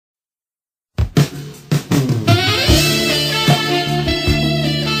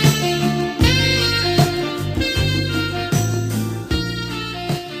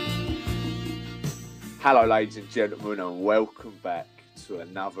Hello, ladies and gentlemen, and welcome back to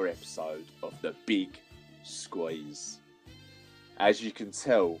another episode of The Big Squeeze. As you can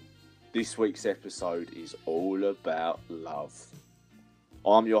tell, this week's episode is all about love.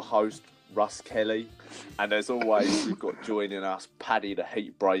 I'm your host, Russ Kelly, and as always, we've got joining us Paddy the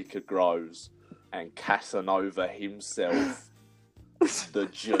Heatbreaker Groves and Casanova himself, the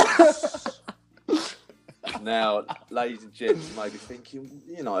Juice. Now, ladies and gents, you may be thinking,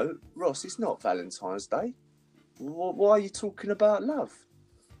 Ross, it's not Valentine's Day. Why are you talking about love?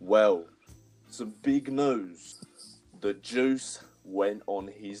 Well, some big news. The Juice went on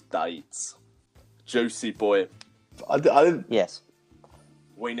his dates. Juicy boy. I didn't. Yes.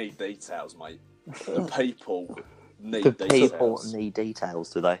 We need details, mate. The people need The details. people need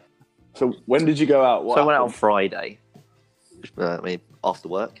details, do they? So when did you go out? What So I went out on happened? Friday, after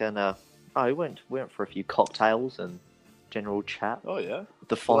work, and I went for a few cocktails and general chat. Oh yeah.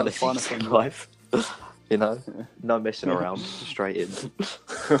 The finer the finer things in things. life. No messing around, straight in.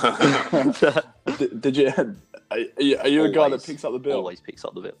 Did you? Are you a guy that Always. picks up the bill? Always picks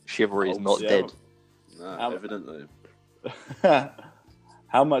up the bill. Chivalry is Oh, not yeah. dead. No, evidently.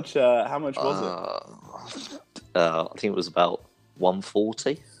 How much was I think it was about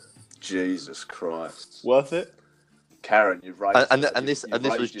 140. Jesus Christ. it? Worth it? Karen, you've raised And you've this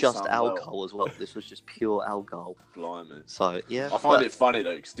raised was your just son alcohol well. as well. This was just pure alcohol. Blimey. So yeah, I find it funny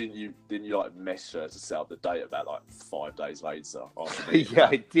though, because didn't you like mess her to set up the date about like 5 days later? After meeting yeah,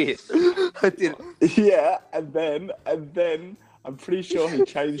 her? I did. I did. Yeah, and then I'm pretty sure he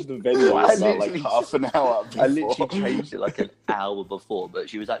changed the venue I about like literally- half an hour before. I literally changed it like an hour before, but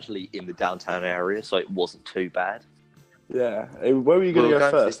she was actually in the downtown area, so it wasn't too bad. Yeah. Where were you going to We were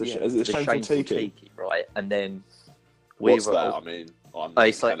go going first? to- Is it the Shameful Tiki? right? And then What's were. that? I mean, I'm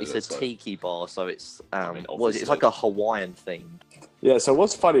It's in like it's Canada, a so- tiki bar, so it's mean, what is it? It's like a Hawaiian thing. Yeah, so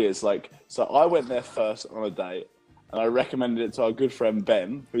what's funny is so I went there first on a date, and I recommended it to our good friend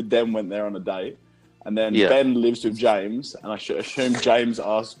Ben, who then went there on a date. And then Yeah. Ben lives with James, and I should assume James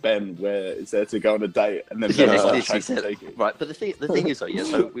asked Ben where is there to go on a date, and then Ben Yeah, was like, literally "Shameful said, Tiki." right. But the thing is, though, yeah.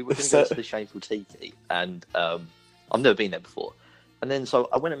 So we were going to So- go to the Shameful Tiki, and I've never been there before. And then so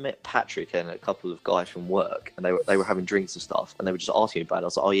I went and met Patrick and a couple of guys from work, and they were having drinks and stuff, and they were just asking me about it. I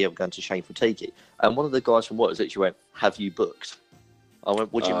was like, oh yeah, we're going to Shameful Tiki. And one of the guys from work literally went, "Have you booked?" I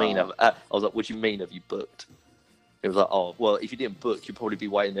went, "What do you mean?" I was like, "What do you mean? Have you booked?" It was like, "Oh, well, if you didn't book, you'd probably be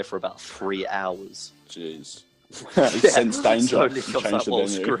waiting there for about 3 hours." Jeez. He sensed danger. So and literally I was changed like, the well,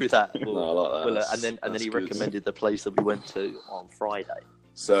 venue. screw that. No, I like that. Well, and then That's he good. recommended the place that we went to on Friday,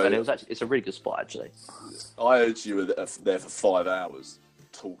 So and it's a really good spot actually. I heard you were there for 5 hours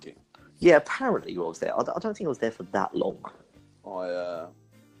talking. Yeah, apparently I was there. I don't think I was there for that long.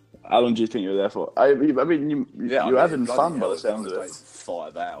 How long do you think you were there for? I mean, you're having fun by the sound of it.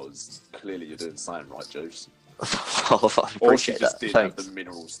 5 hours. Clearly, you're doing something right, Juice. I Or she appreciate just that. didn't have Thanks. the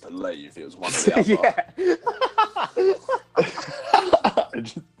minerals to leave. It was one or the other.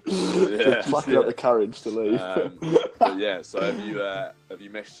 Just plucking up the courage to leave. But yeah, so have you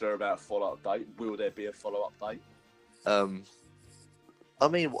messaged her about a follow-up date? Will there be a follow-up date? I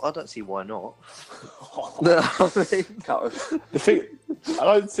mean, I don't see why not. No, I mean, The thing, I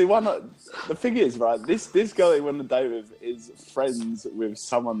don't see why not. The thing is, right? This girl that you went on a date with is friends with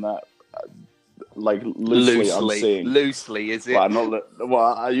someone that, loosely I'm seeing. loosely, is it? Well,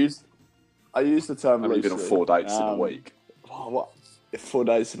 I use the term I've only loosely. been on 4 dates in a week. Oh, what? 4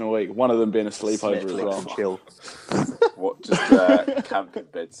 dates in a week. One of them being a sleepover as Netflix well. and chill. What? Just camping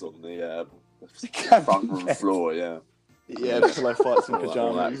beds on the front room floor? Yeah. Yeah, pillow fights in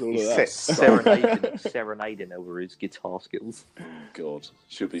pajamas, all of that. Serenading over his guitar skills. God,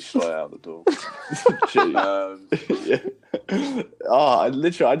 she'll be straight out the door. Yeah.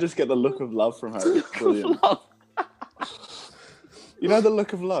 I just get the look of love from her. It's brilliant. You know the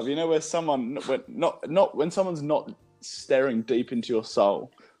look of love. You know where someone when someone's not staring deep into your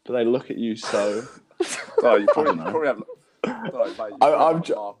soul, but they look at you so. Oh, you probably have. Like, mate, I'm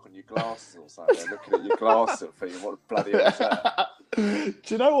a mark on your glasses or something. They're looking at your glasses and thinking, "What bloody hell is that?" Do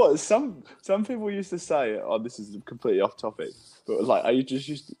you know what some people used to say? Oh, this is completely off topic, but I just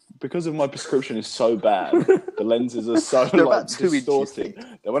used to, because of my prescription is so bad, the lenses are so too distorted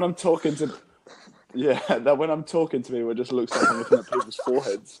that when I'm talking to. Yeah, that when I'm talking to people, it just looks like I'm looking at people's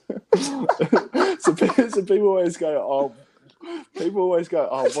foreheads. so people always go,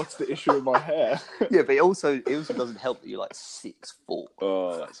 oh, what's the issue with my hair? Yeah, but it also doesn't help that you're like 6 foot.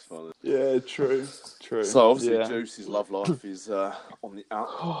 Oh, that's funny. Yeah, true. So obviously, yeah. Juice's love life is on the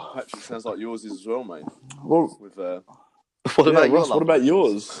up. Actually, sounds like yours is as well, mate. Well, With What about your Ross? love What about life?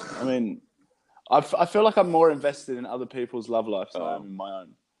 yours? I mean, I feel like I'm more invested in other people's love lives than I am in my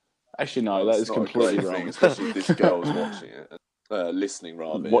own. Actually, no, that It's is not a completely great thing, wrong. especially if this girl's watching it. Listening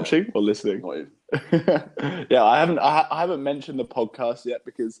rather. Watching or listening? Not even. Yeah, I haven't mentioned the podcast yet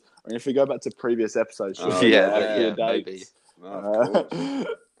because if we go back to previous episodes, maybe. No, of course.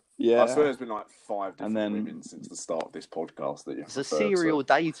 Yeah. I swear there's been like 5 different And then- women since the start of this podcast that you've It's a referred serial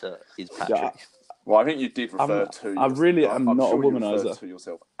to. dater, is Patrick. Well, I think you did refer to. I really am I'm not sure a you referred womanizer. to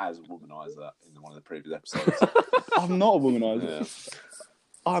yourself as a womanizer in one of the previous episodes. I'm not a womanizer. Yeah.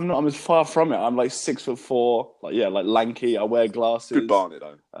 I'm not. I'm as far from it. I'm like 6'4", like lanky. I wear glasses. Good Barney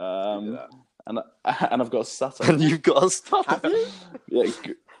though. And I've got a stutter. And you've got a stutter. Yeah.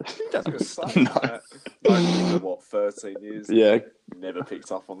 No. What, 13 years? Yeah. Never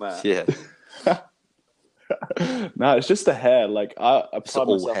picked up on that. Yeah. No, it's just the hair. Like I It's pride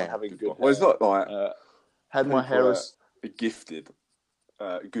all myself hair. on having good hair. Well, it's not like had my people hair are as gifted,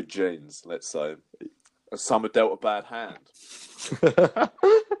 good genes. Let's say some are dealt a bad hand.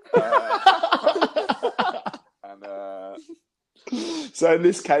 So in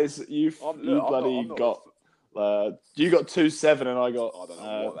this case, you I'm bloody not- got. You got 2-7 and I got I don't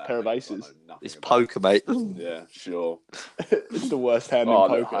know what that a pair of means. I aces. know nothing It's about poker, mate. it. Yeah, sure. It's the worst hand in Oh,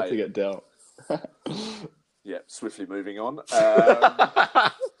 look, poker hey. to get dealt. Yeah, swiftly moving on.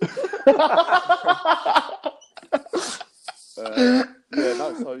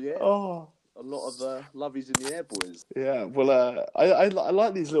 Oh. A lot of lovies in the air, boys. Yeah, well, I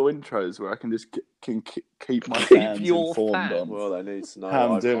like these little intros where I can just keep my fans your informed fans. on. Well, they need to know. How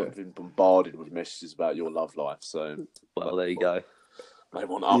I'm I've doing it. been bombarded with messages about your love life, so Well, there you go. they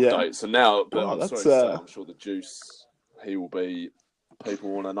want updates. So now, but Well, I'm sorry that's, to say, I'm sure the Juice, he will be.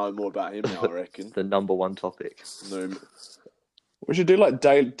 People want to know more about him now, I reckon. The number one topic. We should do like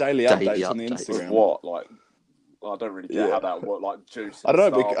daily updates on the updates. Instagram. What, like? I don't really get how that works. Like Juice. I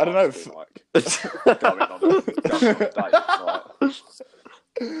don't know. I don't know. Going on a date.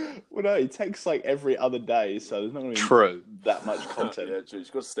 Well, no, it takes like every other day, so there's not going to be True. that much content. Yeah, Juice,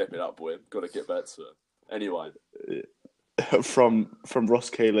 got to step it up, boy. Got to get back to it. Anyway, from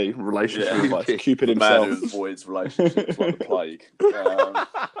Ross Keeley, relationship Yeah. advice, Cupid the man himself. who avoids relationships like the plague.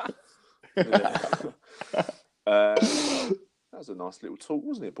 That was a nice little talk,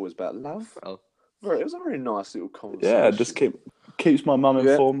 wasn't it, boys, about love? Oh. It was a very nice little conversation. Yeah, just keeps my mum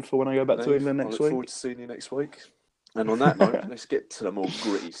informed for when I go back to England I next look week. forward to seeing you next week. And on that note, let's get to the more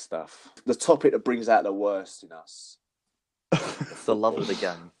gritty stuff. The topic that brings out the worst in us. It's the love of the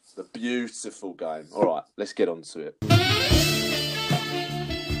game. The beautiful game. All right, let's get on to it.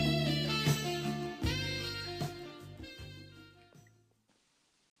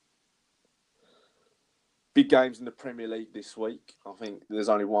 Big games in the Premier League this week. I think there's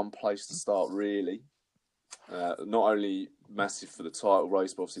only one place to start, really. Not only massive for the title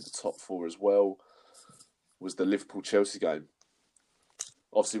race, but obviously the top four as well, was the Liverpool-Chelsea game.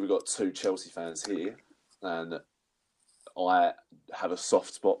 Obviously, we've got two Chelsea fans here, and I have a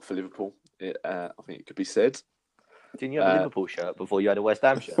soft spot for Liverpool. I think it could be said. Didn't you have a Liverpool shirt before you had a West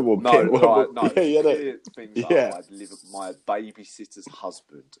Ham shirt? No. My babysitter's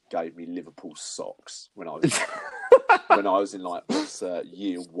husband gave me Liverpool socks when I was in like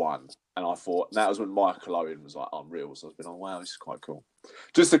year one, and I thought that was when Michael Owen was like unreal. So I was been, oh wow, this is quite cool.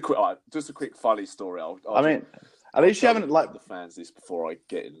 Just a quick funny story. At least you haven't like the fans this before I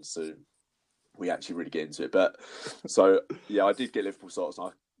get into. We actually really get into it, but so yeah, I did get Liverpool socks. And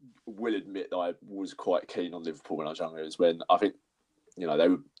I will admit that I was quite keen on Liverpool when I was younger. It was when I think they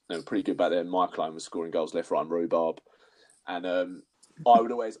were pretty good back then. Michael Owen was scoring goals left, right, and rhubarb, and I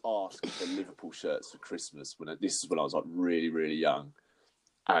would always ask for Liverpool shirts for Christmas. This is when I was like really, really young,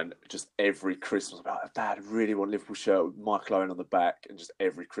 and just every Christmas, I'm like, Dad, I really want a Liverpool shirt with Michael Owen on the back, and just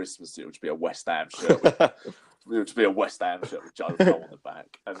every Christmas it would just be a West Ham shirt. It would just be a West Ham shirt with Joe Cole on the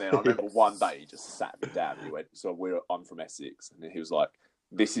back, and then I remember one day he just sat me down. And he went, I'm from Essex, and he was like,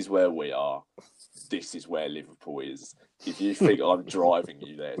 this is where we are. This is where Liverpool is. If you think I'm driving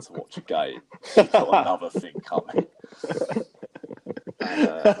you there to watch a game, you've got another thing coming.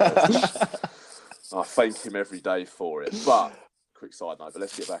 I thank him every day for it. But, quick side note, but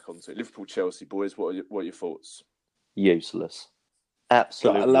let's get back onto it. Liverpool-Chelsea, boys, what are your thoughts? Useless.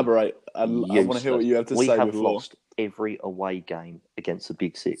 Absolutely. Elaborate. I want to hear what you have to say. We have before. lost every away game against the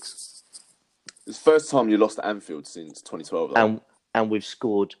Big Six. It's the first time you lost at Anfield since 2012. Though. And we've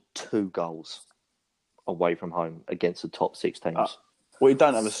scored 2 goals away from home against the top 6 teams. We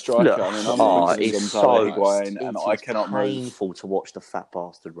don't have a striker. Look, I mean, I'm it's so Higuain, and I cannot move. painful to watch the fat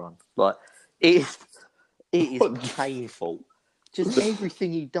bastard run. Like it is painful. Just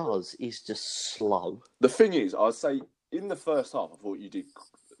everything he does is just slow. The thing is, I'd say in the first half, I thought you did.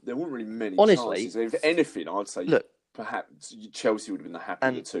 There weren't really many Honestly, chances. If anything, I'd say look, perhaps Chelsea would have been the happier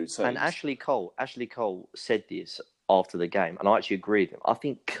of the two teams. And Ashley Cole said this after the game, and I actually agree with him. I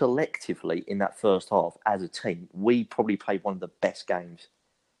think collectively in that first half, as a team, we probably played one of the best games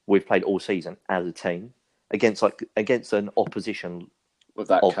we've played all season as a team against an opposition of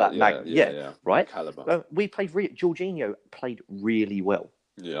that right. Caliber. We played. Jorginho played really well.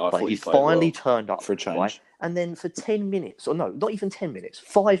 Yeah, I thought he finally well. turned up for a change. Right? And then for 10 minutes, or no, not even 10 minutes,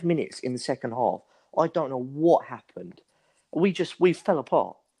 5 minutes in the second half, I don't know what happened. We fell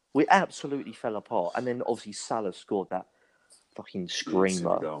apart. We absolutely fell apart. And then obviously Salah scored that fucking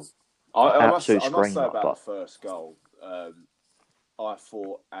screamer. I must say about the first goal. I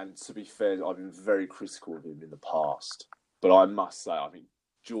thought, and to be fair, I've been very critical of him in the past, but I must say, I think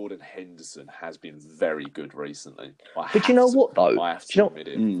Jordan Henderson has been very good recently. But you know what, though? I have to admit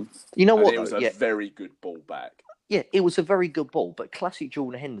it. You know what? It was a very good ball back. Yeah, it was a very good ball, but classic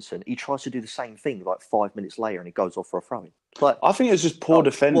Jordan Henderson, he tries to do the same thing like 5 minutes later and he goes off for a throw-in. Like, I think it's just poor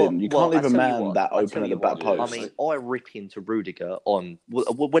defending. You can't leave a man that open at the back post. I mean, I rip into Rudiger on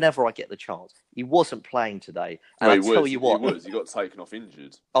whenever I get the chance. He wasn't playing today, and I tell you what, he got taken off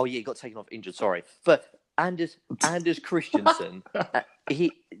injured. Oh yeah, he got taken off injured. Sorry, but Anders Christensen,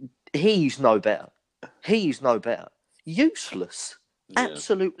 he's no better. He's no better. Useless,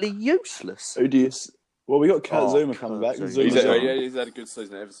 absolutely useless. Odious. Well, we got Zuma coming back. He's had a good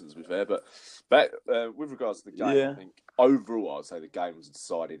season at Everton, to be fair. But with regards to the game, I think overall, I'd say the game was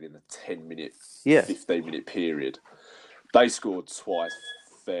decided in a 10-minute, 15-minute period. They scored twice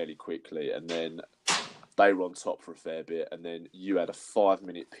fairly quickly, and then they were on top for a fair bit. And then you had a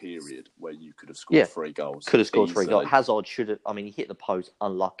 5-minute period where you could have scored 3 goals. Could have scored 3 goals. Hazard should have. I mean, he hit the post,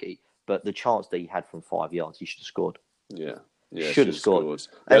 unlucky, but the chance that he had from 5 yards, he should have scored. Yeah, should have scored.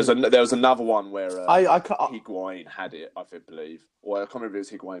 There was another one where Higuain had it, I believe. Well, I can't remember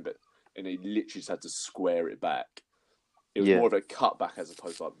if it was Higuain, and he literally just had to square it back. It was more of a cutback as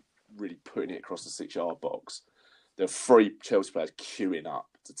opposed to like really putting it across the 6-yard box. There were 3 Chelsea players queuing up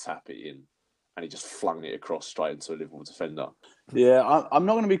to tap it in, and he just flung it across straight into a Liverpool defender. Yeah, I'm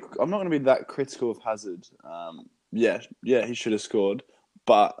not going to be that critical of Hazard. He should have scored,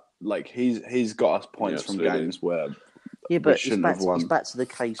 but like he's got us points from games where. Yeah, but it's back to the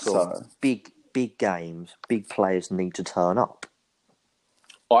case of big games, big players need to turn up.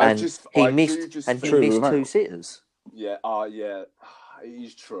 He missed 2 sitters. Yeah, it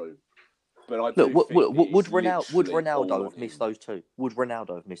is true. But I would Ronaldo have missed those 2? Would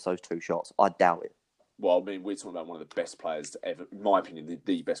Ronaldo have missed those 2 shots? I doubt it. Well, I mean, we're talking about one of the best players to ever, in my opinion,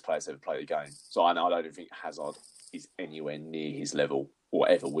 the best players to ever play the game. So I don't think Hazard is anywhere near his level or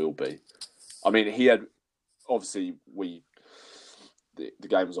ever will be. I mean, he had. Obviously, the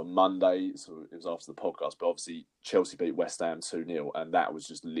game was on Monday, so it was after the podcast. But obviously, Chelsea beat West Ham 2-0, and that was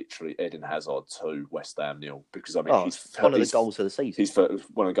just literally Eden Hazard 2, West Ham 0. Because I mean, he's one of the goals of the season. He's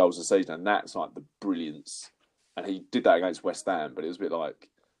one of the goals of the season, and that's like the brilliance. And he did that against West Ham, but it was a bit like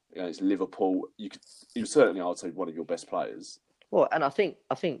against Liverpool. He was certainly, I would say, one of your best players. Well, and I think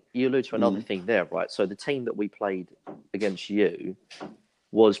you allude to another thing there, right? So the team that we played against you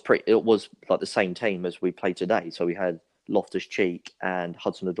was like the same team as we played today. So we had Loftus-Cheek and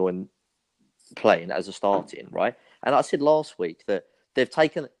Hudson-Odoi playing as a starting, right? And I said last week that they've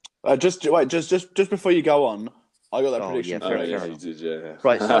taken. Just before you go on, I got that prediction. You did, yeah.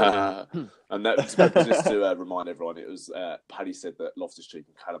 Right. So, and that just to remind everyone, it was Paddy said that Loftus-Cheek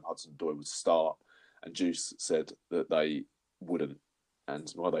and Callum Hudson-Odoi would start, and Juice said that they wouldn't,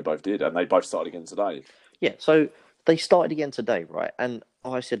 and they both did, and they both started again today. Yeah. So they started again today, right? And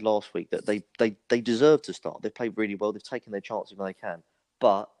I said last week that they deserve to start. They played really well. They've taken their chances when they can,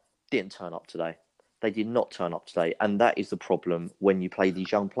 but didn't turn up today. They did not turn up today, and that is the problem when you play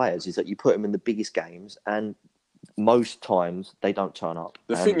these young players. Is that you put them in the biggest games, and most times they don't turn up.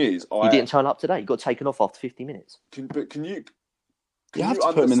 The thing is, he didn't turn up today. He got taken off after 50 minutes. Can you have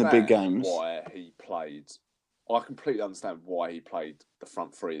to put him in the big games? Why he played? I completely understand why he played the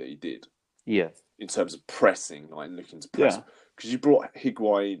front 3 that he did. Yeah. In terms of pressing, like looking to press. Because you brought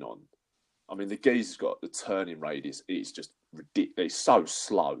Higuain on. I mean, the geezer's got the turning radius. It's just ridiculous. He's so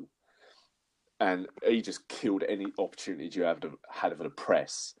slow. And he just killed any opportunity you had of a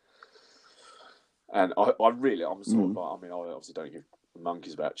press. And I'm sort of like, I mean, I obviously don't give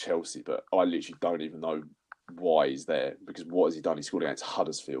monkeys about Chelsea, but I literally don't even know why he's there. Because what has he done? He scored against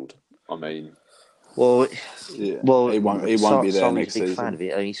Huddersfield. I mean... Well, he won't be there next season. Fan of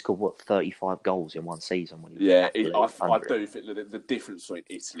it. And he scored 35 goals in one season. I do think the difference between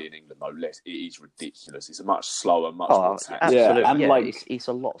Italy and England, though, it is ridiculous. It's a much slower, much more tactical. Absolutely, it's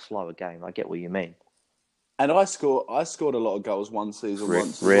a lot slower game. I get what you mean. And I scored a lot of goals one season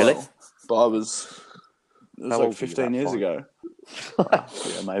once. Really? As well. But I was was How like old were you 15 that years time? ago.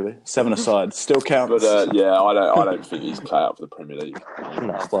 Yeah, maybe 7 aside still counts. But yeah, I don't think he's play out for the Premier League.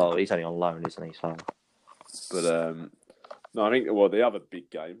 No, well, he's only on loan, isn't he? So, But no, I think the other big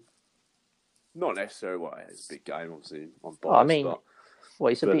game, not necessarily it's a big game, obviously on bias, I mean,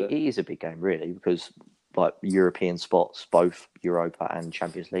 but it is a big game, really, because like European spots, both Europa and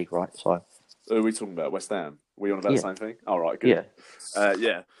Champions League, right? So, who are we talking about? West Ham? We on about the same thing? All right, good. Yeah.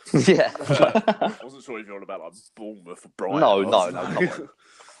 Yeah. Yeah. I wasn't sure if you're on about like Bournemouth or Brighton. No, Come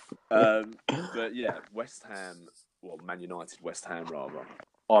on. But yeah, West Ham, Man United, West Ham rather.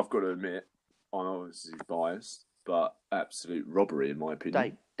 I've got to admit, I'm obviously biased, but absolute robbery in my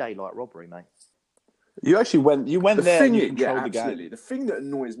opinion. Daylight robbery, mate. You actually went there and you controlled the game. Absolutely. The thing that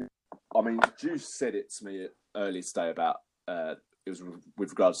annoys me, I mean, Juice said it to me earlier today about it was with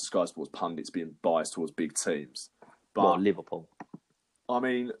regards to Sky Sports pundits being biased towards big teams. But Liverpool. I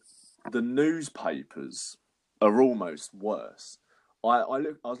mean, the newspapers are almost worse. I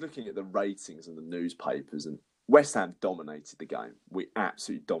was looking at the ratings of the newspapers, and West Ham dominated the game. We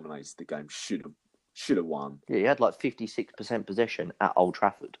absolutely dominated the game. Should have won. Yeah, he had like 56% possession at Old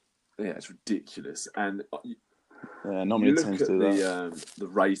Trafford. Yeah, it's ridiculous. And not you many look teams at do that. the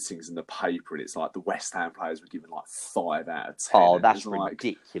ratings in the paper, and it's like the West Ham players were given like 5 out of 10. Oh, that's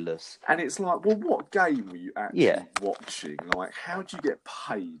ridiculous. And it's like, well, what game were you actually watching? Like, how do you get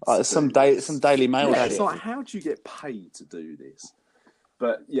paid? Some Daily Mail shit. It's like, how do you get paid to do this?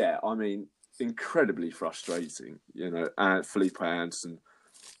 But yeah, I mean, incredibly frustrating, and Felipe Anderson,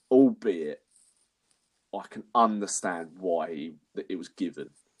 albeit I can understand why it was given.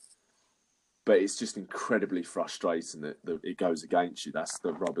 But it's just incredibly frustrating that it goes against you. That's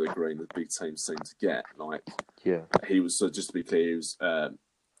the rub of the green that big teams seem to get. Like, yeah, he was, just to be clear, he was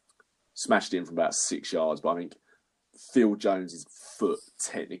smashed in from about 6 yards, but I think Phil Jones's foot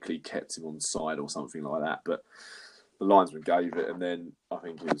technically kept him on the side or something like that. But the linesman gave it, and then I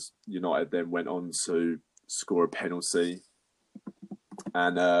think it was United then went on to score a penalty,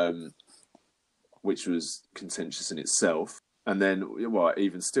 and which was contentious in itself. And then,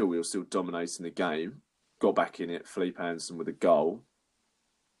 even still, we were still dominating the game. Got back in it, Felipe Anderson with a goal,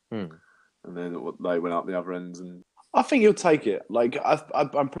 and then they went up the other end. And I think you'll take it. Like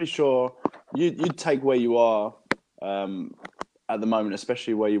I'm pretty sure you'd take where you are at the moment,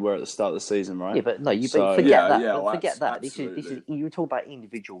 especially where you were at the start of the season, right? Yeah, but no, So, forget that. Yeah, Forget that. absolutely. This is you talk about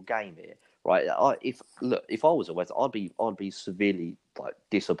individual game here, right? If I was a West, I'd be severely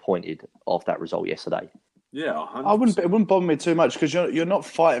disappointed of that result yesterday. Yeah, 100%. It wouldn't bother me too much because you're not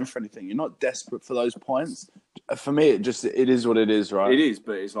fighting for anything. You're not desperate for those points. For me, it is what it is, right? It is,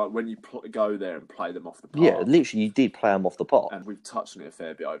 but it's like when you go there and play them off the park. Yeah, literally, you did play them off the park. And we've touched on it a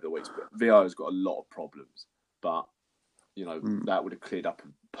fair bit over the weeks, but VI's got a lot of problems. But, that would have cleared up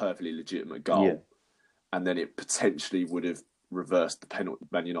a perfectly legitimate goal. Yeah. And then it potentially would have reversed the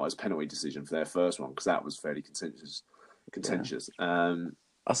Man United's penalty decision for their first one, because that was fairly contentious. Yeah.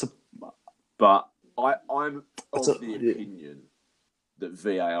 But I'm of the opinion that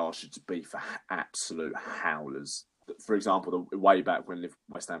VAR should be for absolute howlers. For example, the way back when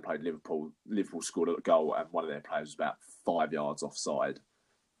West Ham played Liverpool scored a goal and one of their players was about 5 yards offside,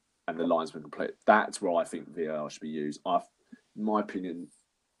 and the linesman completed. That's where I think VAR should be used. In my opinion,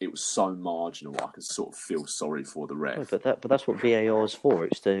 it was so marginal. I could sort of feel sorry for the ref. No, but that's what VAR is for.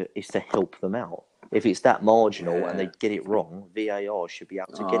 It's to help them out. If it's that marginal and they get it wrong, VAR should be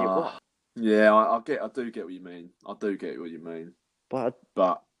able to get it wrong. Yeah, I do get what you mean.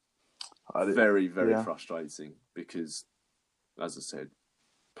 But very, very frustrating because, as I said,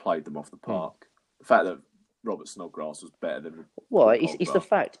 played them off the park. The fact that Robert Snodgrass was better than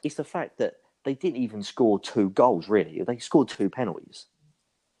it's the fact that they didn't even score 2 goals. Really, they scored 2 penalties.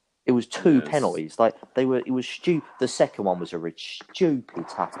 It was 2 penalties. It was stupid. The second one was a stupid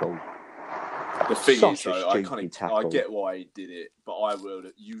tackle. The thing is, though, I get why he did it, but I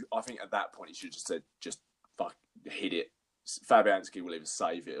think at that point he should have just said, just hit it. Fabianski will either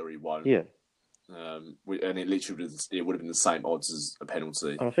save it or he won't. Yeah. And it literally would have been the same odds as a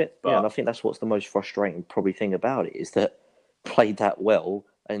penalty. And I think that's what's the most frustrating probably thing about it is that played that well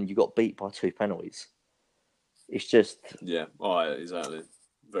and you got beat by 2 penalties. It's just exactly.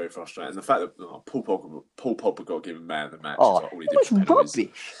 Very frustrating. The fact that Paul Pogba got given man of the match. It's rubbish.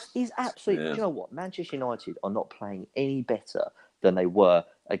 He's absolutely. Do you know what? Manchester United are not playing any better than they were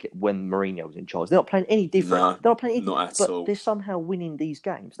when Mourinho was in charge. They're not playing any different. No, they're not playing not at all. They're somehow winning these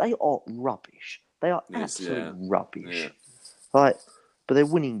games. They are rubbish. They are absolute rubbish. Yeah. But they're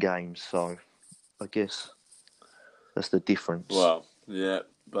winning games, so I guess that's the difference. Well, yeah,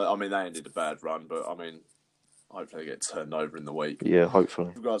 but I mean they ended a bad run, but I mean hopefully they get turned over in the week. Yeah, hopefully.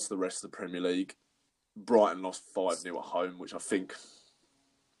 With regards to the rest of the Premier League, Brighton lost 5-0 at home, which I think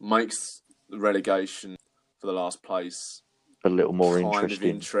makes the relegation for the last place A little more kind of interesting.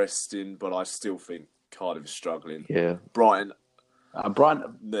 interesting, but I still think Cardiff is struggling. Yeah. Brighton,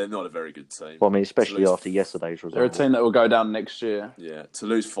 Brighton, they're not a very good team. Well, I mean, especially To lose- after yesterday's result. they're a team that will go down next year. Yeah, to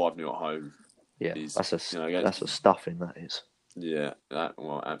lose 5-0 at home. Yeah, is, that's a against- that's a stuffing. That is. Yeah,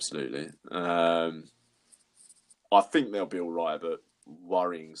 well, absolutely. I think they'll be all right, but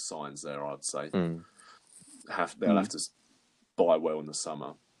worrying signs there, I'd say. Mm. They'll have to buy well in the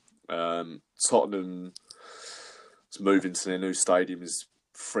summer. Tottenham's moving to their new stadium is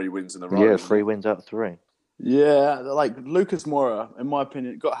 3 wins in a row. Yeah, 3 wins out of 3. Yeah, like Lucas Moura, in my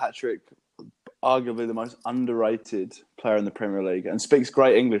opinion, got a hat-trick, arguably the most underrated player in the Premier League, and speaks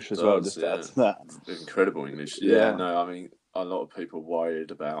great English as well, just to add to that. Incredible English. Yeah. No, I mean, a lot of people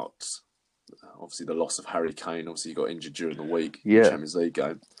worried about, obviously, the loss of Harry Kane. Obviously, he got injured during the week in the Champions League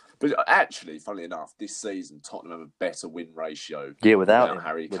game. But actually, funnily enough, this season, Tottenham have a better win ratio without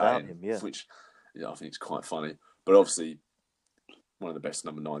Harry without Kane, him, which I think is quite funny. But obviously, one of the best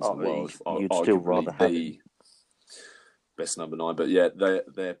number 9s in the world. You'd still rather have him. Best number 9. But yeah,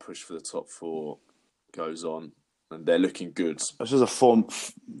 their push for the top 4 goes on, and they're looking good. It's just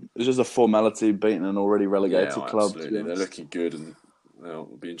a formality beating an already relegated club. Absolutely. They're looking good, and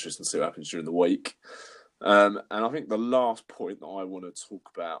it'll be interesting to see what happens during the week. And I think the last point that I want to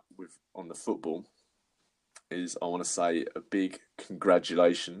talk about on the football is I want to say a big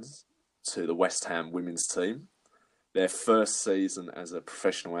congratulations to the West Ham women's team. Their first season as a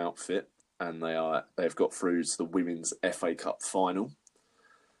professional outfit, and they've got through to the Women's FA Cup final.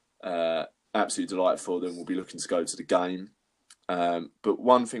 Absolutely delighted for them. We'll be looking to go to the game. But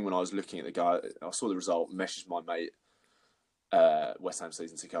one thing when I was looking at the game, I saw the result, messaged my mate, West Ham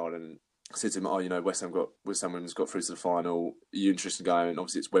season ticket holder, and said to him, West Ham Women's got through to the final. Are you interested in going?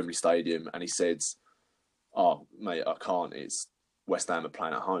 Obviously, it's Wembley Stadium. And he said, oh, mate, I can't. It's West Ham are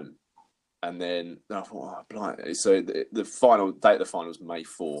playing at home. And then I thought, blind. So the final date of the final was May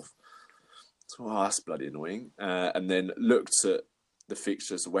 4th. So, that's bloody annoying. And then looked at the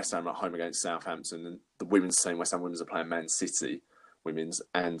fixtures. West Ham are at home against Southampton. And the women's team, West Ham Women's, are playing Man City Women's.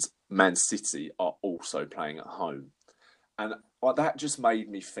 And Man City are also playing at home. And that just made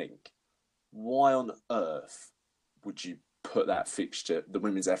me think, why on earth would you put that fixture, the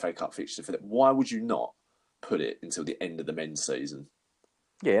Women's FA Cup fixture, for that? Why would you not put it until the end of the men's season?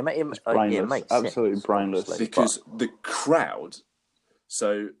 Yeah, it makes absolutely sense, brainless. obviously. Because the crowd,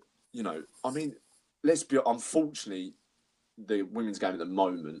 unfortunately, the women's game at the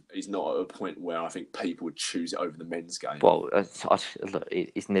moment is not at a point where I think people would choose it over the men's game. Well, look,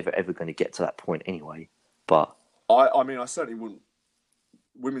 it's never ever going to get to that point anyway. But I certainly wouldn't.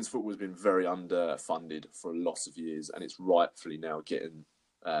 Women's football has been very underfunded for a lot of years, and it's rightfully now getting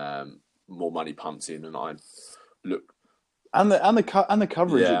more money pumped in. And I look, and the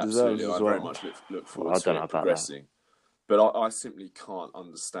coverage it deserves absolutely. as I well. very much look forward to it progressing. But I simply can't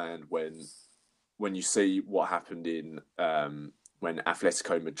understand when you see what happened in when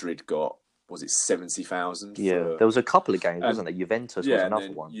Atletico Madrid got, was it 70,000? Yeah, there was a couple of games, wasn't there? Juventus was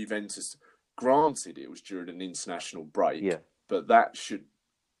another one. Juventus, granted, it was during an international break. Yeah, but that should.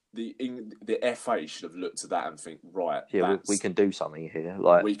 The FA should have looked at that and think, right, we can do something here.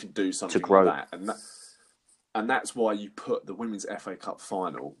 We can do something to grow. like that. And that's why you put the Women's FA Cup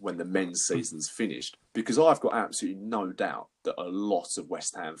final when the men's season's finished. Because I've got absolutely no doubt that a lot of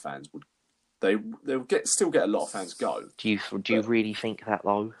West Ham fans they'll still get a lot of fans go. Do you really think that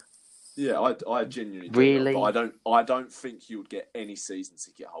though? Yeah, I genuinely do. Really? But I don't think you would get any season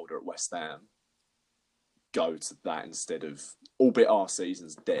ticket holder at West Ham go to that instead of, albeit our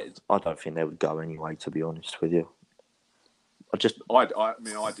season's dead. I don't think they would go anyway, to be honest with you. I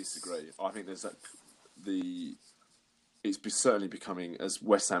disagree. I think there's it's certainly becoming, as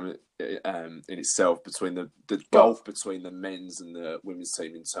West Ham in itself, between the gulf between the men's and the women's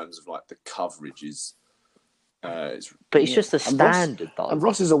team in terms of like the coverage is. But it's just a standard, though. And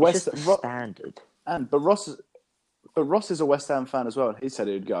Ross is a standard. But Ross is a West Ham fan as well. He said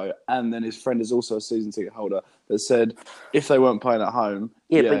he'd go, and then his friend is also a season ticket holder that said if they weren't playing at home,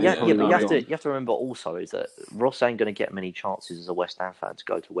 you have to remember also is that Ross ain't going to get many chances as a West Ham fan to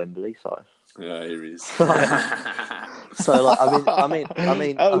go to Wembley. So yeah, here he is. So I mean,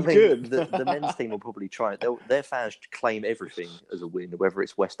 the men's team will probably try it. Their fans claim everything as a win, whether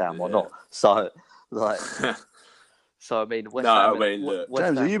it's West Ham or not. So I mean, West Ham. Look,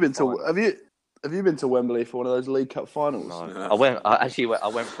 James, have you been to Wembley for one of those League Cup finals? No. I went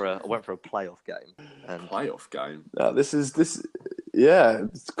for a playoff game. Playoff game.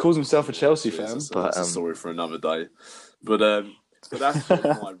 This calls himself a Chelsea fan. That's a story for another day. But But that's sort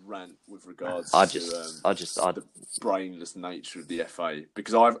of my rant with regards to the brainless nature of the FA.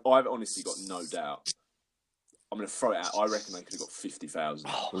 Because I've honestly got no doubt. I'm going to throw it out. I reckon they could have got 50,000.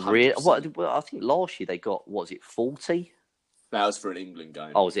 Really? Well, I think last year they got, what was it, 40? That was for an England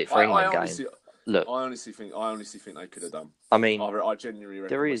game. Oh, was it for England game? Look, I honestly think they could have done. I mean, I genuinely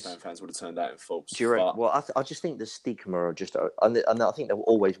reckon West Ham fans would have turned out in false. Do you reckon? Well, I just think the stigma are just, and I think there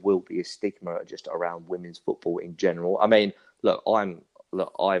always will be a stigma just around women's football in general. I mean, look, I'm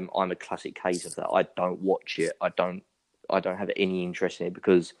a classic case of that. I don't watch it. I don't have any interest in it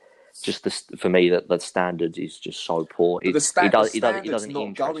because just for me that the standards is just so poor. It doesn't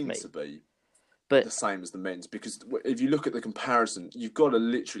not going me. To be the same as the men's, because if you look at the comparison, you've got to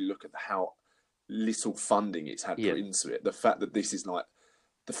literally look at how little funding it's had put into it. The fact that this is like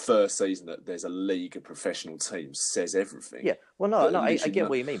the first season that there's a league of professional teams says everything. Yeah, well, no, I get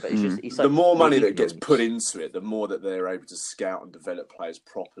what you mean, but it's the more money that gets put into it, the more that they're able to scout and develop players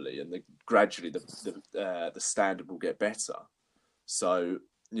properly, and gradually the standard will get better. So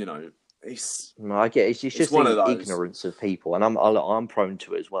it's. No, I get it's just one of those ignorance of people, and I'm prone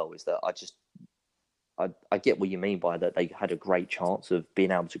to it as well. Is that I get what you mean by that. They had a great chance of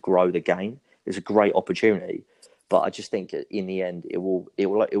being able to grow the game. It's a great opportunity, but I just think in the end it will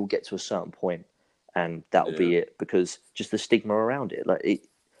get to a certain point, and that will be it, because just the stigma around it, like it.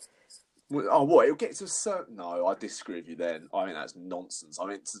 It'll get to a certain. No, I disagree with you. Then I think that's nonsense. I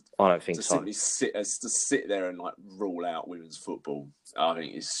mean, I don't think so. Simply sit there and like rule out women's football, I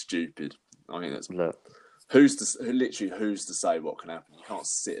think is stupid. I think that's who's to say what can happen? You can't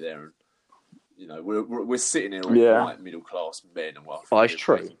sit there and. We're sitting here like middle class men, and it's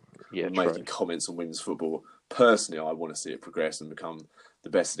true. Yeah, making comments on women's football. Personally, I want to see it progress and become the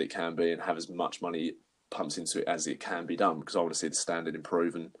best that it can be, and have as much money pumped into it as it can be done, because I want to see the standard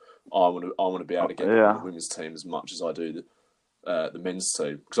improve, and I want to be able to get the women's team as much as I do the men's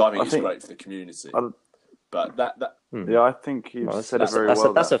team, because I think it's great for the community. But I think you've said it very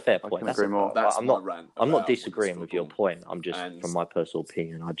well. That's a fair point. I can agree more. I'm not disagreeing with your point. I'm just, from my personal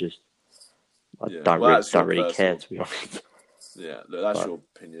opinion, I don't really care, to be honest. Yeah, that's your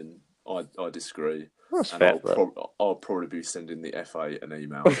opinion. I disagree. That's fair. I'll probably be sending the FA an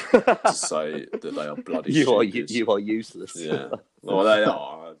email to say that they are bloody stupid. You are useless. Yeah. Well, they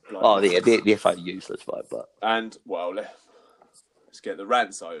are. The FA are useless, right? But let's get the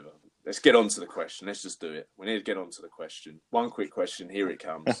rants over. Let's get on to the question. Let's just do it. We need to get on to the question. One quick question. Here it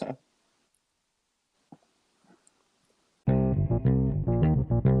comes.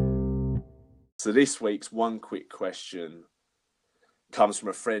 So this week's one quick question comes from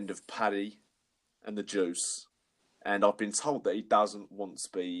a friend of Paddy and the Juice, and I've been told that he doesn't want to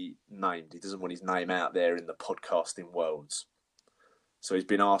be named. He doesn't want his name out there in the podcasting world. So he's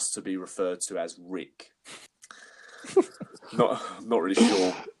been asked to be referred to as Rick. Not really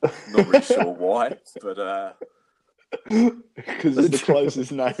sure why, but because it's the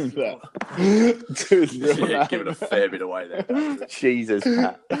closest name to his real name. Giving a fair bit away there. Jesus,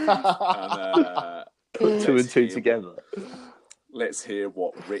 Pat. And, put two and two together. Let's hear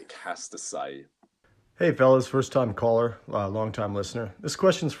what Rick has to say. Hey fellas, first time caller, long time listener. This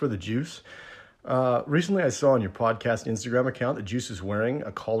question's for the Juice. Recently I saw on your podcast Instagram account that Juice is wearing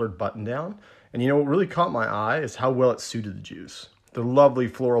a collared button down, and what really caught my eye is how well it suited the Juice. The lovely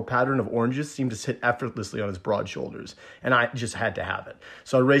floral pattern of oranges seemed to sit effortlessly on his broad shoulders, and I just had to have it.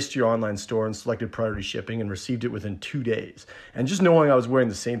 So I raced to your online store and selected priority shipping and received it within 2 days. And just knowing I was wearing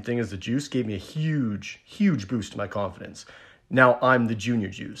the same thing as the Juice gave me a huge, huge boost to my confidence. Now I'm the Junior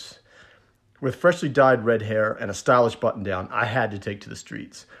Juice. With freshly dyed red hair and a stylish button down, I had to take to the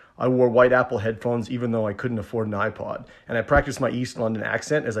streets. I wore white Apple headphones even though I couldn't afford an iPod, and I practiced my East London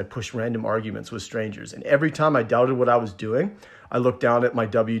accent as I pushed random arguments with strangers. And every time I doubted what I was doing, I looked down at my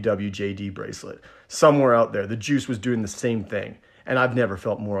WWJD bracelet. Somewhere out there, the Juice was doing the same thing, and I've never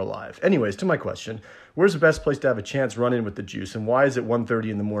felt more alive. Anyways, to my question, where's the best place to have a chance run-in with the Juice, and why is it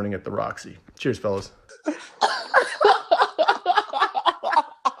 1:30 in the morning at the Roxy? Cheers, fellas.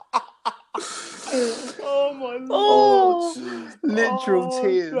 Oh my Lord! Literal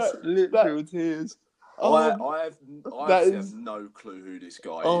tears. Literal tears. I have no clue who this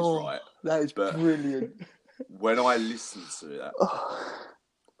guy is, right? That is brilliant. When I listened to it,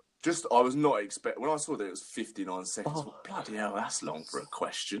 I was not expecting. When I saw that it was 59 seconds, I thought, bloody hell, that's long for a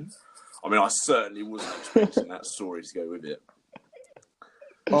question. I mean, I certainly wasn't expecting that story to go with it.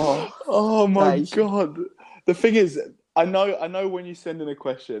 Oh my God! The thing is, I know when you send in a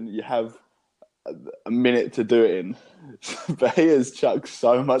question, you have a minute to do it in, but he has chucked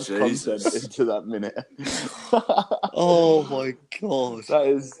so much content into that minute. Oh my God!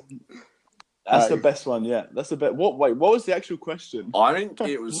 That's the best one. Yeah, that's the best. What was the actual question? I think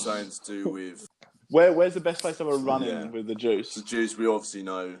it was something to do with Where's the best place to have a run-in with the juice? the juice. We obviously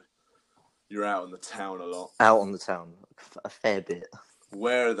know you're out in the town a lot. Out on the town, a fair bit.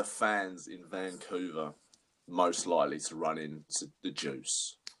 Where are the fans in Vancouver most likely to run into the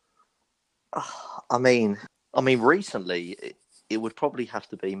juice? I mean, recently it would probably have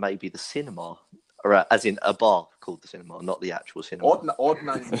to be maybe the cinema, or as in a bar called the cinema, not the actual cinema. Odd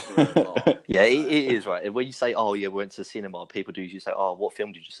name for a bar. Yeah, it is right. When you say, "Oh yeah, we went to the cinema," people do usually say, "Oh, what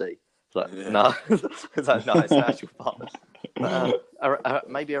film did you see?" It's like, no, it's like, no, it's an actual bar. But,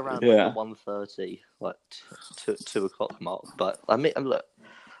 maybe around like 1:30, like 2 o'clock mark. But I mean, look,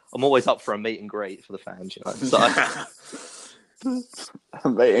 I'm always up for a meet and greet for the fans, you know. So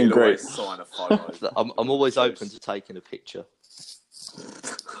Meet and greet. Sign a photo. I'm always open to taking a picture.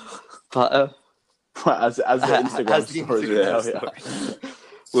 But as the Instagram story.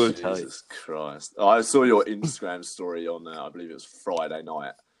 We'll tell you. Jesus Christ! I saw your Instagram story on, I believe it was Friday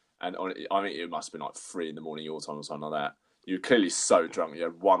night, and I think it must have been like 3 a.m. your time or something like that. You were clearly so drunk. You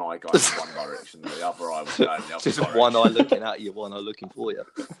had one eye going in one direction, the other eye was going in the other Just direction. one eye looking at you, one eye looking for you.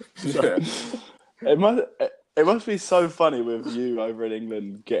 Yeah. It must be so funny with you over in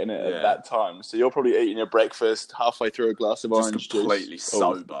England getting it at that time. So you're probably eating your breakfast halfway through a glass of orange juice. Completely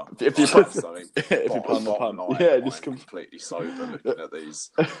sober. If you put something, if you pun the pun, just completely sober, looking at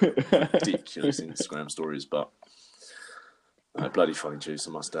these ridiculous Instagram stories. But bloody funny, Juice,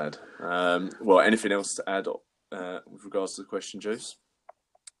 I must add. Well, anything else to add with regards to the question, Juice?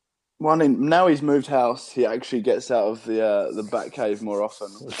 Well, now he's moved house, he actually gets out of the back cave more often,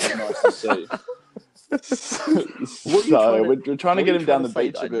 which is nice to see. So we're trying to get him down the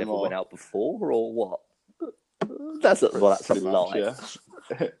beach a bit never more. Went out before, or what? That's a lie. Yeah.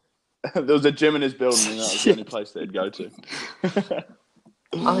 There was a gym in his building, and that was the only place that he'd go to.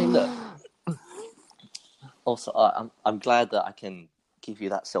 I mean, look. Also, I'm glad that I can give you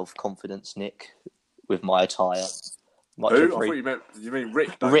that self-confidence, Nick, with my attire. Who? I thought you mean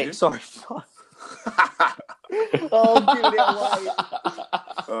Rick, don't Rick, you? sorry. Oh, I'm giving it away.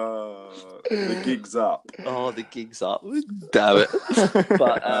 The gig's up. Oh, the gig's up. Damn it.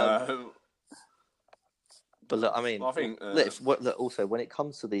 But look, I mean, I think look, also when it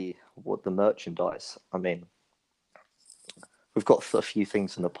comes to the merchandise, I mean, we've got a few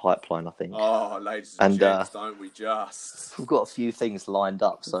things in the pipeline, I think. Oh, ladies and gents, don't we just? We've got a few things lined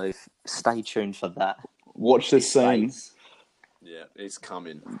up, so stay tuned for that. Watch this scene. Yeah, it's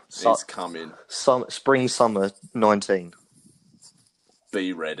coming. It's coming. Spring, summer 19.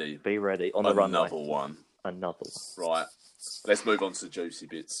 Be ready. Be ready on the runway. Another one. Right. Let's move on to the juicy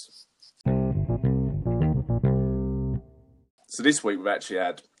bits. So this week we've actually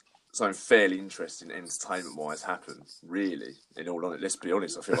had something fairly interesting entertainment-wise happen, really. In all honesty, let's be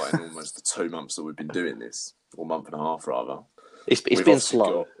honest, I feel like in almost the 2 months that we've been doing this, or month and a half rather. It's been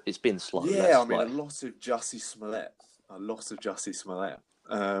slow. It's been slow. Yeah, I mean, a lot of Jussie Smollett.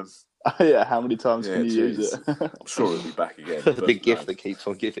 Yeah, how many times can you use it? I'm sure it'll be back again. The gift that keeps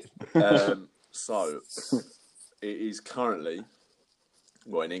on giving. So, it is currently,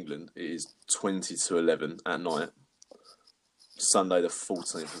 well, in England, it is 20 to 11 at night. Sunday the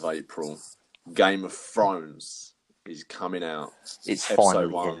 14th of April. Game of Thrones is coming out. It's episode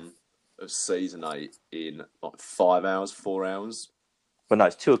finally 1 of season 8 in like 5 hours, 4 hours. Well, no,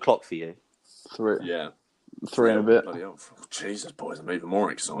 it's 2 o'clock for you. 3. Yeah. 3 and a bit. Oh, Jesus, boys, I'm even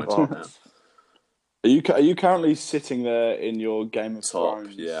more excited now. Are you currently sitting there in your Game of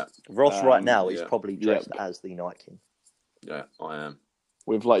Thrones? Yeah. Ross right now is probably dressed as the Night King. Yeah, I am.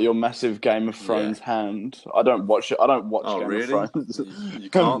 With like your massive Game of Thrones hand. I don't watch it. I don't watch Game of Thrones.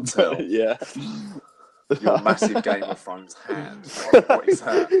 You can't tell. Yeah. Your massive Game of Thrones hand. What is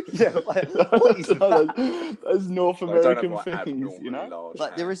that? Yeah, what is that? Those North American things, you know.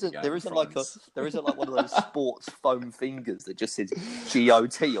 Like there isn't like one of those sports foam fingers that just says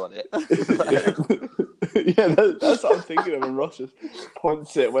GOT on it. Yeah, that's what I'm thinking of. And Ross just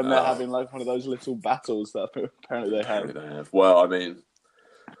points it when they're having like one of those little battles that apparently they have. Well, I mean,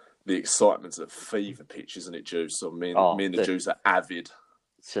 the excitement's at fever pitch, isn't it, Juice? So me and the Juice are avid.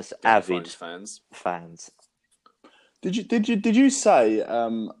 It's just avid fans. Did you say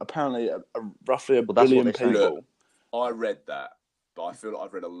apparently roughly a billion people? Look, I read that, but I feel like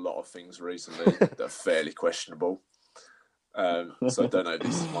I've read a lot of things recently that are fairly questionable. So I don't know if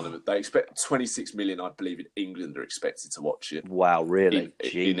this is one of it. They expect 26 million, I believe, in England are expected to watch it. Wow, really?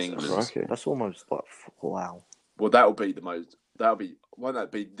 In England. That's almost like, wow. Well, that'll be the most. won't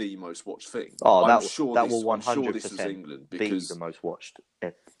that be the most watched thing? Oh, I'm that sure will I'm sure this 100% is England be because the most watched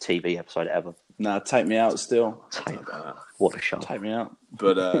TV episode ever. Nah, take me out still. What a show! Take me out.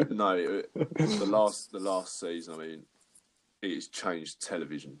 But no, the last season, I mean, it's changed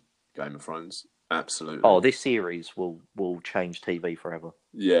television. Game of Thrones, absolutely. Oh, this series will change TV forever.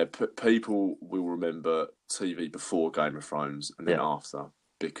 Yeah, people will remember TV before Game of Thrones and then after,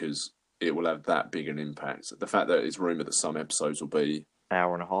 because it will have that big an impact. The fact that it's rumoured that some episodes will be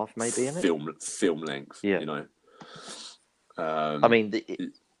hour and a half, maybe, in it? Film length. Yeah. You know. I mean,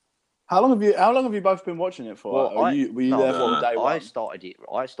 How long have you both been watching it for? Well, were you there from day one? I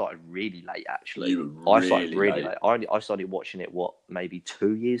started really late, actually. You were I started really late. I started watching it, maybe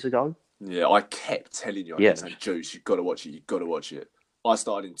 2 years ago? Yeah, I kept telling you, I kept saying, Juice, you've got to watch it, you've got to watch it. I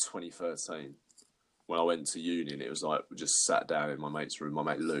started in 2013 when I went to uni, and it was like, we just sat down in my mate's room, my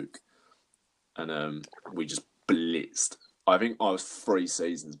mate Luke, and we just blitzed. I think I was 3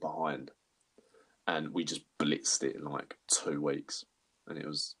 seasons behind, and we just blitzed it in like 2 weeks, and it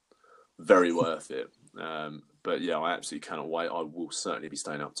was very worth it. But yeah, I absolutely cannot wait. I will certainly be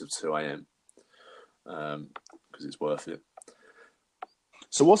staying up till 2 a.m. Because it's worth it.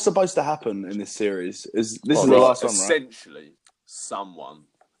 So what's supposed to happen in this series? Is the last one, right? Essentially, someone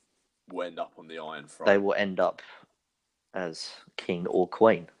will end up on the Iron Throne. They will end up as king or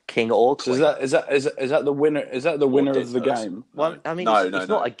queen. King or queen. So is that the winner? Is that the winner of the game? Well, I mean, it's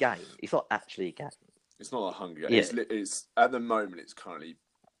not a game. It's not actually a game. It's not a Hunger Game. Yeah. It's at the moment.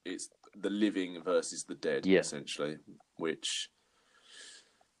 It's the living versus the dead, essentially. Which,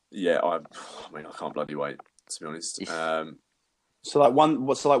 I mean, I can't bloody wait, to be honest. So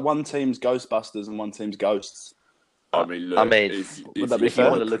one team's Ghostbusters and one team's Ghosts. I mean, look, if you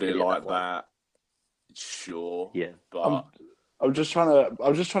want to look at it like that, sure. Yeah, but I'm just trying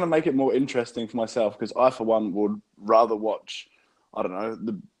to make it more interesting for myself, because I, for one, would rather watch, I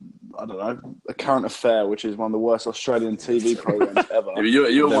don't know, A Current Affair, which is one of the worst Australian TV programs ever.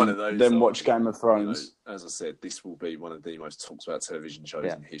 You're one of those. Then watch Game of Thrones. You know, as I said, this will be one of the most talked about television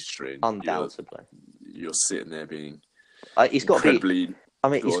shows in history. Undoubtedly. You're sitting there being. It's got to be. I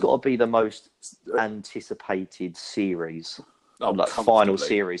mean, it's got to be the most anticipated series, final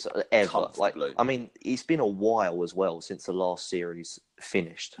series ever. I mean, it's been a while as well since the last series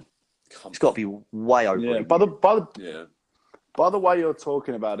finished. It's got to be way over. Yeah, by the way you're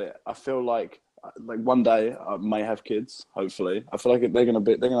talking about it, I feel like one day I may have kids. Hopefully, I feel like they're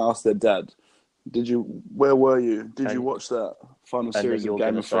gonna ask their dad, where were you? Did you watch that final series of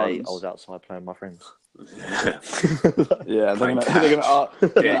Game of Thrones? I was outside playing with my friends. Yeah, they're gonna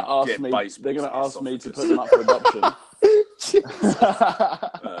ask me. They're gonna ask me to put them up for adoption.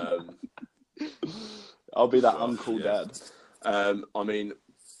 I'll be that uncle dad. I mean,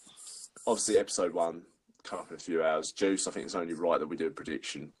 obviously, episode 1 coming up in a few hours. Juice, I think it's only right that we do a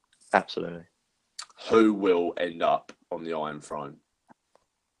prediction. Absolutely. Who will end up on the Iron Throne?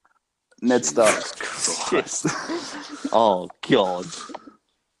 Ned Stark. Christ. Oh God.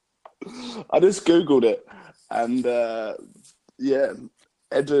 I just googled it, and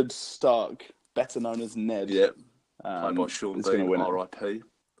Eddard Stark, better known as Ned. Yep. Played by Sean Bean, R.I.P.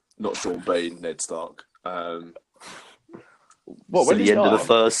 Not Sean Bean, Ned Stark. When the end of the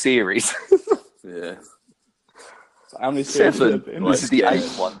first series. Yeah. How many series? 7. This is the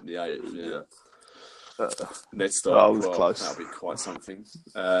 8th one. The 8th, yeah. Ned Stark. Was close. That'll be quite something.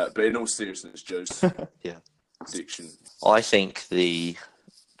 But in all seriousness, Juice. Yeah. Prediction. I think the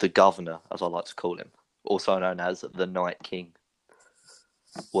governor, as I like to call him, also known as the Night King,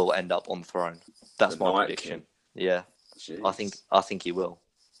 will end up on the throne. That's my prediction. King. Yeah. Jeez. I think he will.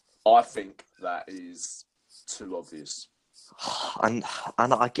 I think that is too obvious. And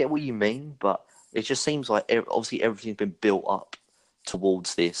I get what you mean, but it just seems like obviously everything's been built up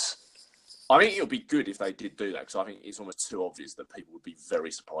towards this. I think it'll be good if they did do that, because I think it's almost too obvious that people would be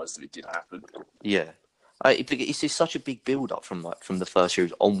very surprised if it did happen. Yeah. It's just such a big build-up from the first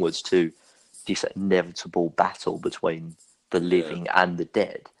series onwards to this inevitable battle between the living and the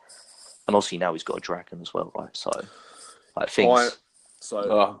dead. And obviously now he's got a dragon as well, right? So, things... it's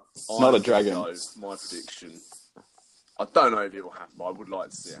not a dragon. My prediction... I don't know if it will happen, but I would like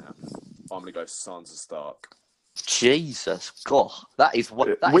to see it happen. I'm going to go Sansa Stark. Jesus, God. That is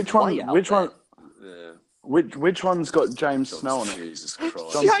what... Which one? Yeah. Which one's got James Snow on it? Jesus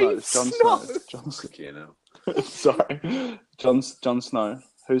Christ. Jon Snow. Sorry. Jon Snow.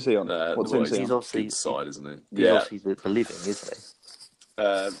 Who's he on? What team's he on? He's obviously side, isn't he? He's obviously the living, isn't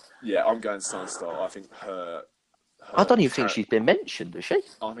he? I'm going Sansa Stark. I think her I don't even think she's been mentioned, has she?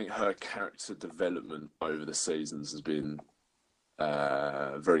 I think her character development over the seasons has been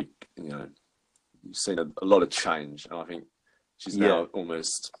very, you've seen a lot of change, and I think She's now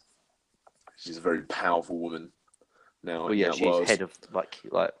almost. She's a very powerful woman now. Well, yeah, she's head of like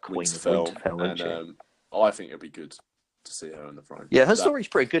Queen of Winterfell, and I think it'll be good to see her on the throne. Yeah, her story's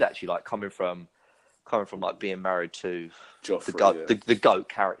pretty good actually. Like coming from like being married to Joffrey, the goat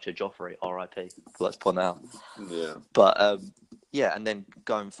character Joffrey, R.I.P. Let's point out. Yeah, but and then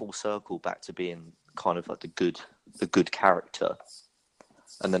going full circle back to being kind of like the good character,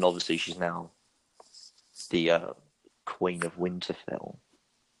 and then obviously she's now the Queen of Winterfell.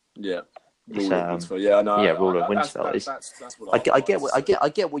 Yeah. Ruler of Winterfell. Yeah, I know. Yeah, Ruler of Winterfell. That's what I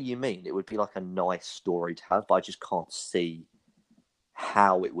get what you mean. It would be like a nice story to have, but I just can't see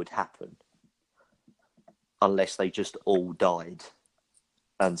how it would happen unless they just all died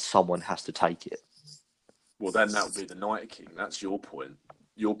and someone has to take it. Well, then that would be the Night King. That's your point.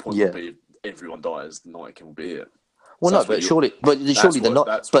 Your point would be everyone dies, the Night King will be it. Well, so no, but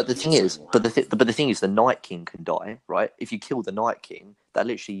the thing is, the Night King can die, right? If you kill the Night King, that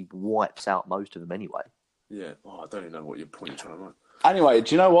literally wipes out most of them anyway. Yeah. Oh, I don't even know what your point you're trying to make. Anyway,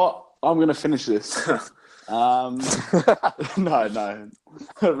 do you know what? I'm going to finish this. No.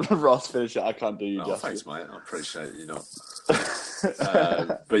 Ross, finish it. I can't do you justice. Thanks, mate. I appreciate you not.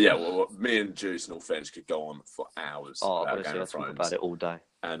 But yeah, me and Juice and all fairness could go on for hours. Oh, honestly, I talk about it all day.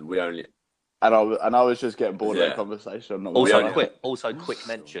 And we only... And I was just getting bored of that conversation. I'm not quick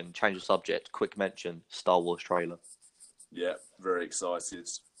mention, change the subject, quick mention, Star Wars trailer. Yeah, very excited.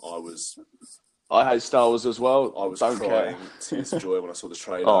 I hate Star Wars as well. I was crying tears of joy when I saw the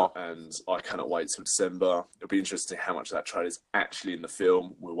trailer, and I cannot wait till December. It'll be interesting how much of that trailer is actually in the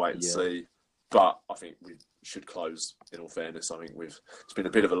film. We'll wait and see. But I think we should close, in all fairness. I think it's been a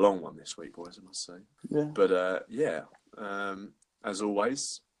bit of a long one this week, boys, I must say. Yeah. But, as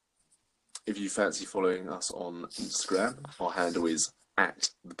always, if you fancy following us on Instagram, our handle is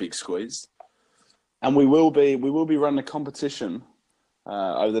 @TheBigSqueeze. And we will be running a competition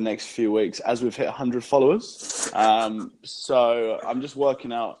over the next few weeks as we've hit 100 followers. So I'm just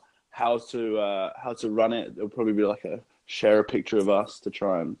working out how to run it. There'll probably be like share a picture of us to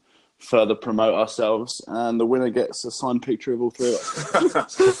try and further promote ourselves, and the winner gets a signed picture of all three of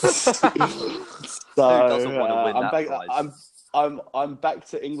us. So who doesn't want to win that prize? I'm back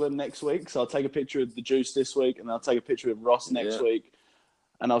to England next week, so I'll take a picture of the Juice this week, and I'll take a picture of Ross next week,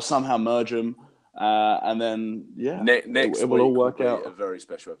 and I'll somehow merge them, and then next it will all work out. A very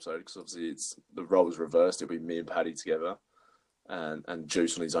special episode because obviously it's the roles reversed. It'll be me and Paddy together, and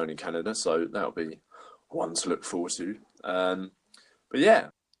Juice on his own in Canada, so that'll be one to look forward to. But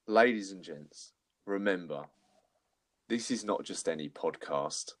yeah, ladies and gents, remember, this is not just any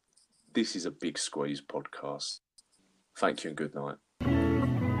podcast. This is a Big Squeeze podcast. Thank you and good night.